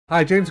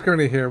Hi, James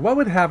Gurney here. What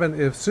would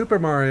happen if Super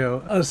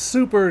Mario, a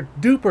super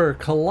duper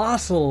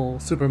colossal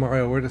Super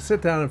Mario, were to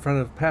sit down in front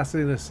of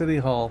Pasadena City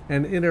Hall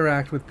and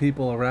interact with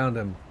people around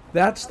him?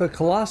 That's the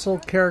Colossal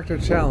Character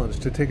Challenge.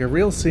 To take a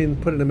real scene,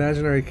 put an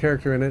imaginary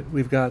character in it.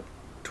 We've got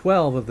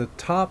 12 of the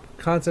top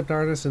concept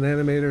artists and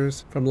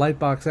animators from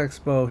Lightbox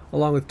Expo,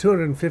 along with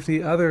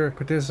 250 other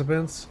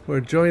participants who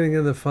are joining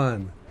in the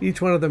fun. Each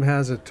one of them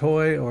has a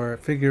toy or a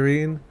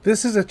figurine.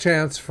 This is a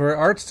chance for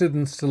art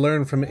students to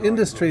learn from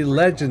industry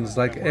legends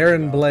like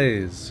Aaron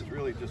Blaze.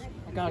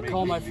 I gotta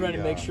call my friend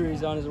and make sure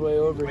he's on his way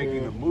over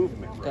here,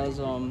 because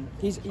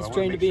he's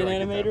trained to be an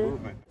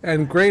animator.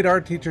 And great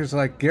art teachers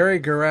like Gary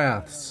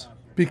Garaths.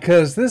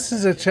 Because this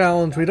is a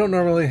challenge we don't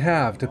normally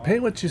have, to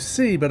paint what you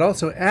see, but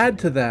also add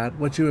to that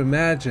what you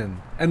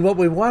imagine. And what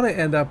we want to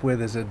end up with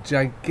is a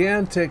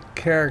gigantic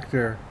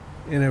character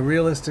in a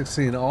realistic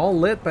scene, all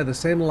lit by the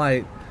same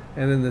light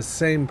and in the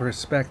same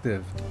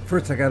perspective.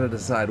 First I gotta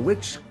decide,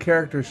 which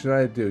character should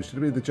I do? Should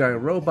it be the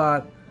giant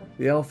robot,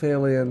 the elf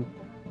alien,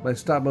 my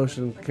stop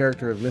motion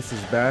character of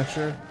Mrs.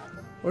 Basher?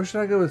 Or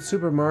should I go with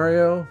Super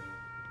Mario,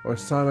 or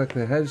Sonic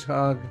the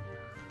Hedgehog,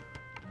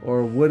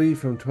 or Woody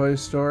from Toy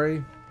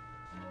Story?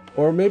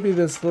 Or maybe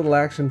this little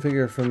action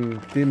figure from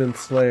Demon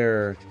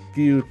Slayer,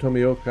 Gyu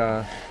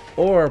Tomioka.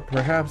 Or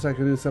perhaps I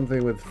could do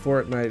something with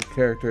Fortnite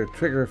character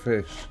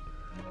Triggerfish.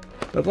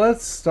 But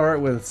let's start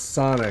with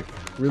Sonic.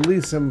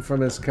 Release him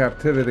from his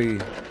captivity.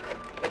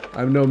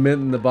 I'm no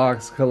mint in the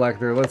box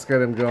collector. Let's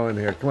get him going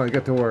here. Come on,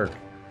 get to work.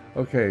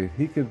 Okay,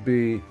 he could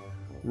be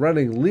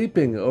running,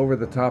 leaping over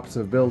the tops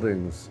of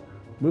buildings,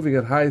 moving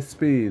at high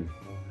speed.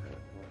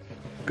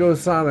 Go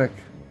Sonic.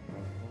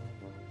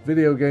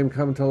 Video game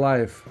come to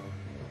life.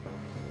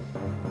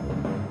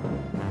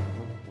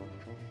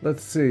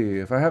 Let's see,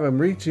 if I have him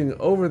reaching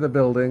over the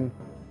building,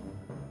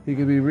 he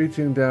could be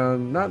reaching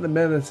down, not in a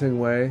menacing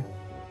way,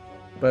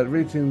 but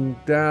reaching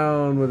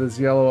down with his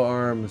yellow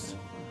arms.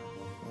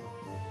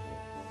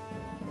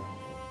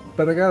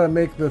 But I gotta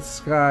make the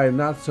sky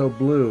not so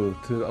blue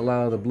to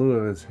allow the blue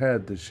of his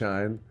head to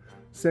shine.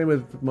 Same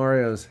with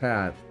Mario's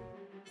hat.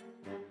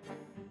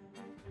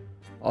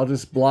 I'll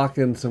just block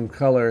in some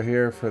color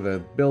here for the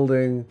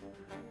building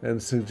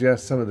and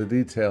suggest some of the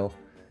detail.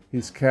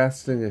 He's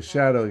casting a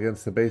shadow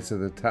against the base of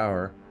the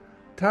tower.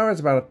 The tower is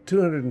about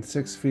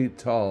 206 feet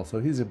tall, so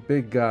he's a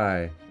big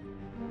guy.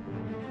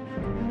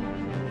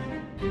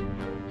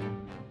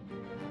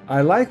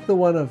 I like the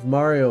one of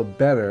Mario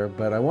better,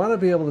 but I want to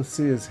be able to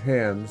see his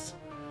hands,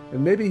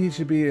 and maybe he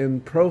should be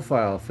in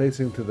profile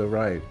facing to the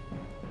right.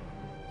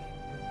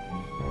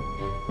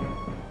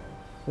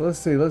 Well, let's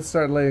see, let's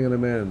start laying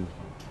him in.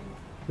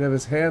 We have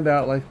his hand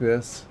out like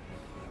this,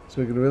 so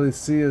we can really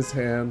see his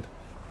hand.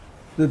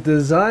 The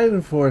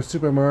design for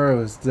Super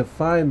Mario is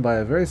defined by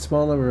a very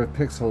small number of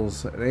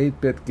pixels, an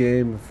 8-bit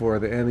game for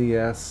the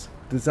NES,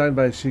 designed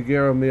by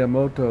Shigeru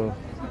Miyamoto.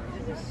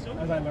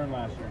 As I learned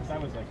last year, because I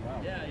was like, wow.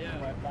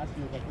 Last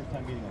year was my first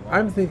time meeting a lot.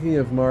 I'm thinking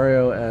of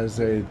Mario as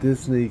a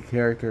Disney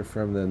character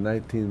from the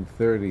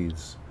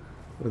 1930s,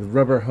 with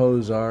rubber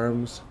hose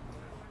arms.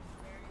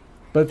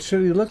 But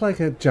should he look like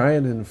a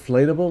giant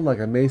inflatable, like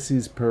a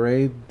Macy's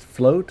parade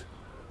float?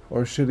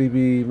 Or should he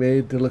be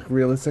made to look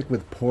realistic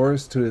with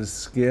pores to his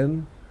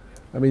skin?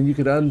 I mean, you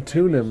could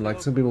untune him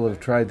like some people have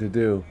tried to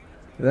do,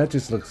 and that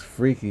just looks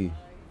freaky.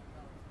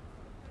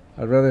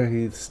 I'd rather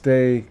he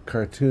stay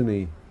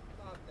cartoony.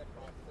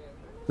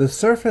 The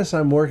surface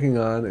I'm working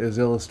on is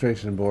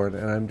illustration board,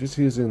 and I'm just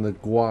using the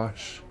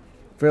gouache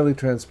fairly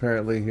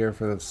transparently here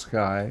for the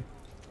sky.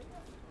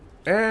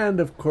 And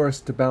of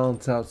course, to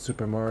balance out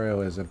Super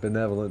Mario as a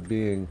benevolent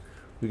being,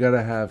 we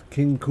gotta have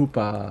King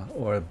Koopa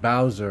or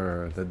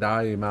Bowser, the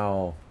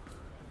Daimao,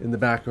 in the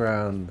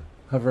background,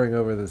 hovering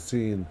over the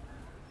scene,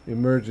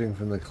 emerging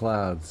from the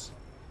clouds.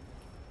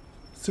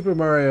 Super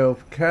Mario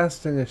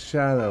casting a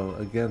shadow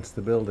against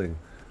the building,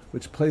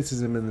 which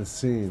places him in the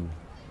scene.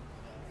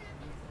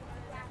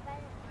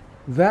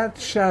 That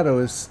shadow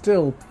is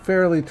still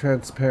fairly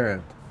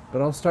transparent, but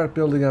I'll start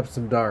building up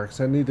some darks.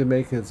 I need to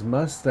make his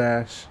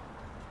mustache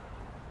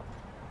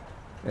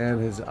and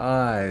his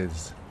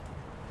eyes.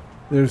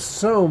 There's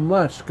so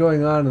much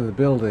going on in the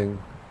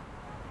building,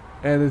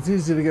 and it's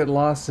easy to get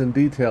lost in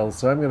details,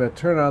 so I'm going to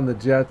turn on the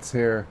jets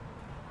here,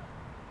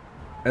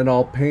 and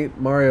I'll paint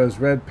Mario's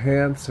red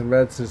pants and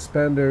red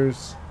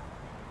suspenders.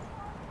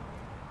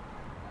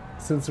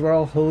 Since we're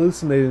all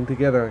hallucinating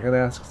together, I can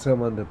ask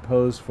someone to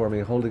pose for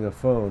me holding a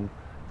phone.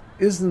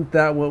 Isn't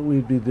that what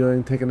we'd be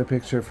doing, taking a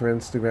picture for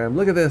Instagram?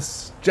 Look at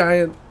this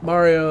giant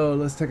Mario!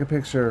 Let's take a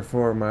picture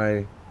for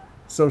my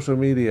social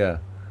media.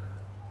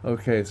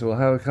 Okay, so we'll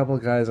have a couple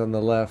guys on the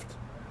left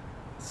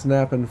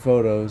snapping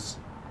photos.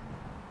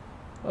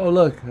 Oh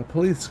look, a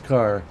police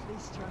car.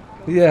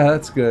 Yeah,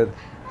 that's good.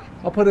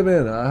 I'll put him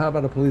in. How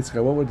about a police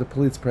car? What would the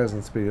police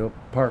presence be? I'll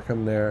park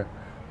him there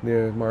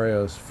near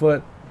Mario's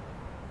foot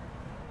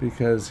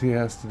because he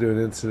has to do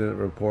an incident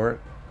report.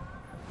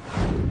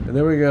 And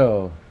there we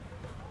go.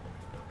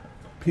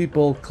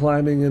 People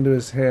climbing into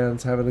his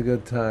hands, having a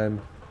good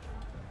time.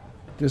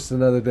 Just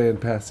another day in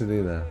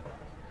Pasadena.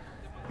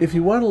 If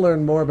you want to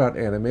learn more about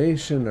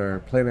animation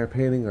or plein air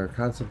painting or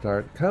concept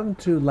art, come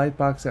to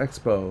Lightbox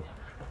Expo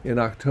in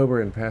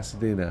October in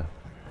Pasadena.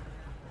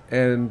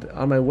 And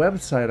on my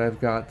website I've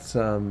got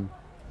some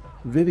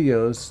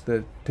videos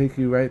that take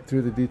you right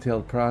through the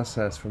detailed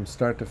process from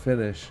start to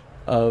finish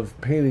of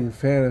painting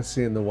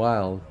fantasy in the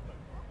wild.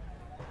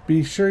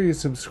 Be sure you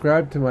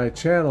subscribe to my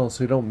channel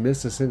so you don't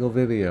miss a single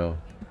video.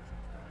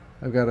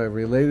 I've got a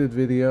related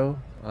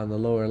video on the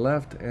lower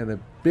left and a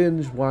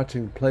binge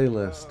watching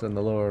playlist on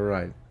the lower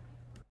right.